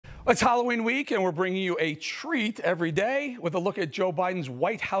It's Halloween week, and we're bringing you a treat every day with a look at Joe Biden's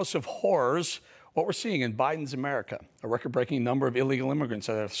White House of Horrors, what we're seeing in Biden's America. A record-breaking number of illegal immigrants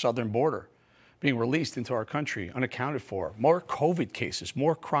at the southern border being released into our country, unaccounted for. More COVID cases,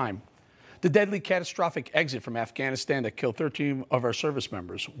 more crime. The deadly catastrophic exit from Afghanistan that killed 13 of our service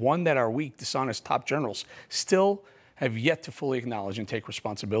members, one that our weak, dishonest top generals still have yet to fully acknowledge and take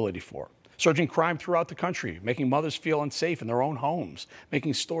responsibility for. Surging crime throughout the country, making mothers feel unsafe in their own homes,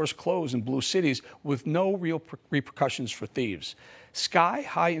 making stores close in blue cities with no real repercussions for thieves.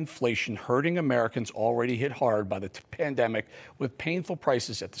 Sky-high inflation hurting Americans already hit hard by the pandemic with painful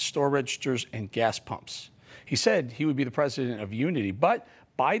prices at the store registers and gas pumps. He said he would be the president of unity, but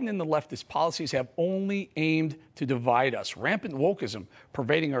Biden and the leftist policies have only aimed to divide us. Rampant wokeism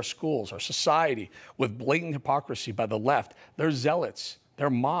pervading our schools, our society, with blatant hypocrisy by the left. They're zealots. They're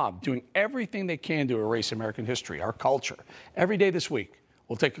mob, doing everything they can to erase American history, our culture. Every day this week,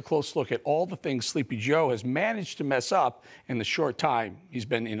 we'll take a close look at all the things Sleepy Joe has managed to mess up in the short time he's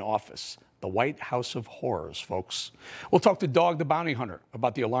been in office. The White House of Horrors, folks. We'll talk to Dog the Bounty Hunter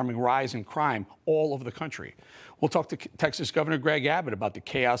about the alarming rise in crime all over the country. We'll talk to Texas Governor Greg Abbott about the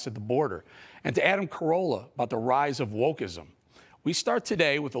chaos at the border, and to Adam Carolla about the rise of wokeism. We start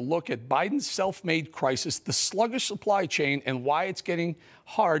today with a look at Biden's self-made crisis, the sluggish supply chain, and why it's getting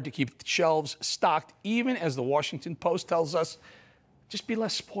hard to keep the shelves stocked, even as the Washington Post tells us, just be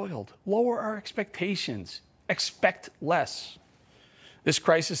less spoiled. Lower our expectations. Expect less. This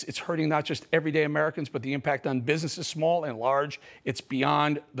crisis, it's hurting not just everyday Americans, but the impact on businesses, small and large. It's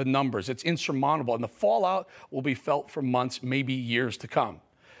beyond the numbers. It's insurmountable, and the fallout will be felt for months, maybe years to come.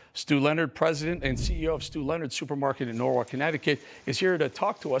 Stu Leonard, president and CEO of Stu Leonard Supermarket in Norwalk, Connecticut, is here to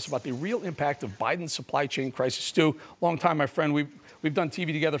talk to us about the real impact of Biden's supply chain crisis. Stu, long time, my friend. We've done TV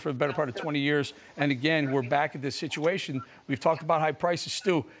together for the better part of 20 years. And again, we're back at this situation. We've talked about high prices.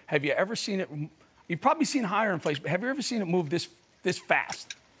 Stu, have you ever seen it? You've probably seen higher inflation, but have you ever seen it move this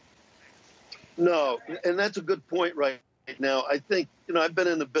fast? No, and that's a good point right now. I think, I've been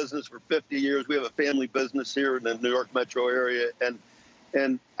in the business for 50 years. We have a family business here in the New York metro area.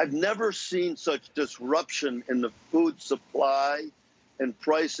 And I've never seen such disruption in the food supply and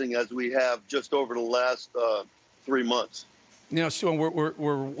pricing as we have just over the last 3 months. Stu,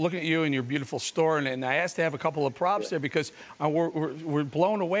 we're looking at you in your beautiful store, and I asked to have a couple of props there because we're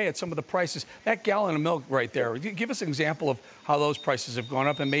blown away at some of the prices. That gallon of milk right there, give us an example of how those prices have gone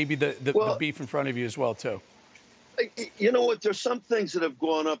up, and maybe the beef in front of you as well, too. You know what? There's some things that have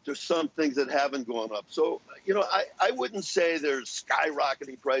gone up. There's some things that haven't gone up. So, I wouldn't say there's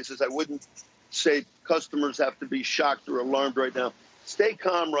skyrocketing prices. I wouldn't say customers have to be shocked or alarmed right now. Stay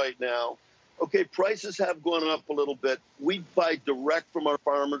calm right now. Okay, prices have gone up a little bit. We buy direct from our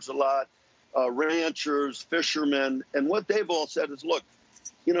farmers a lot, ranchers, fishermen. And what they've all said is, look,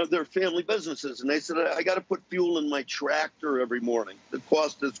 they're family businesses. And they said, I got to put fuel in my tractor every morning. The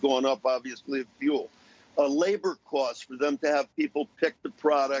cost has gone up, obviously, of fuel. Labor costs for them to have people pick the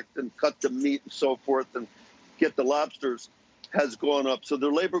product and cut the meat and so forth and get the lobsters has gone up. So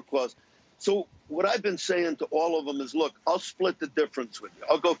their labor costs. So what I've been saying to all of them is, look, I'll split the difference with you.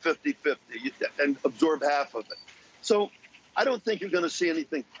 I'll go 50-50 and absorb half of it. So I don't think you're going to see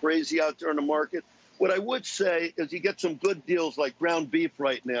anything crazy out there in the market. What I would say is you get some good deals like ground beef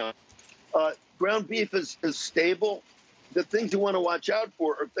right now. Ground beef is stable. The things you want to watch out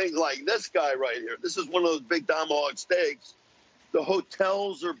for are things like this guy right here. This is one of those big tomahawk steaks. The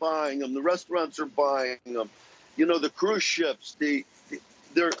hotels are buying them. The restaurants are buying them. The cruise ships,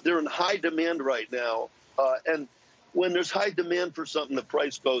 they're in high demand right now. And when there's high demand for something, the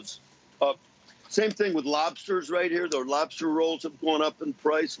price goes up. Same thing with lobsters right here. The lobster rolls have gone up in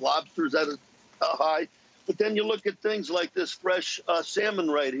price. Lobsters at a high. But then you look at things like this fresh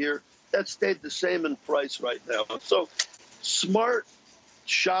salmon right here. That stayed the same in price right now. So smart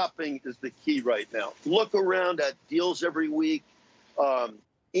shopping is the key right now. Look around at deals every week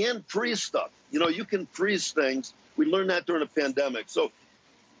and freeze stuff. You can freeze things. We learned that during the pandemic. So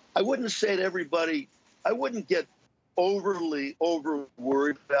I wouldn't say to everybody, I wouldn't get overly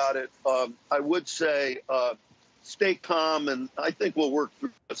worried about it. I would say stay calm, and I think we'll work through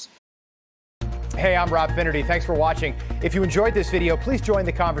this. Hey, I'm Rob Finnerty. Thanks for watching. If you enjoyed this video, please join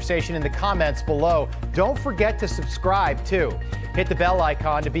the conversation in the comments below. Don't forget to subscribe, too. Hit the bell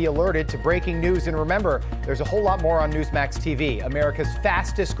icon to be alerted to breaking news. And remember, there's a whole lot more on Newsmax TV, America's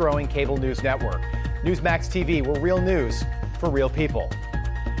fastest growing cable news network. Newsmax TV, we're real news for real people.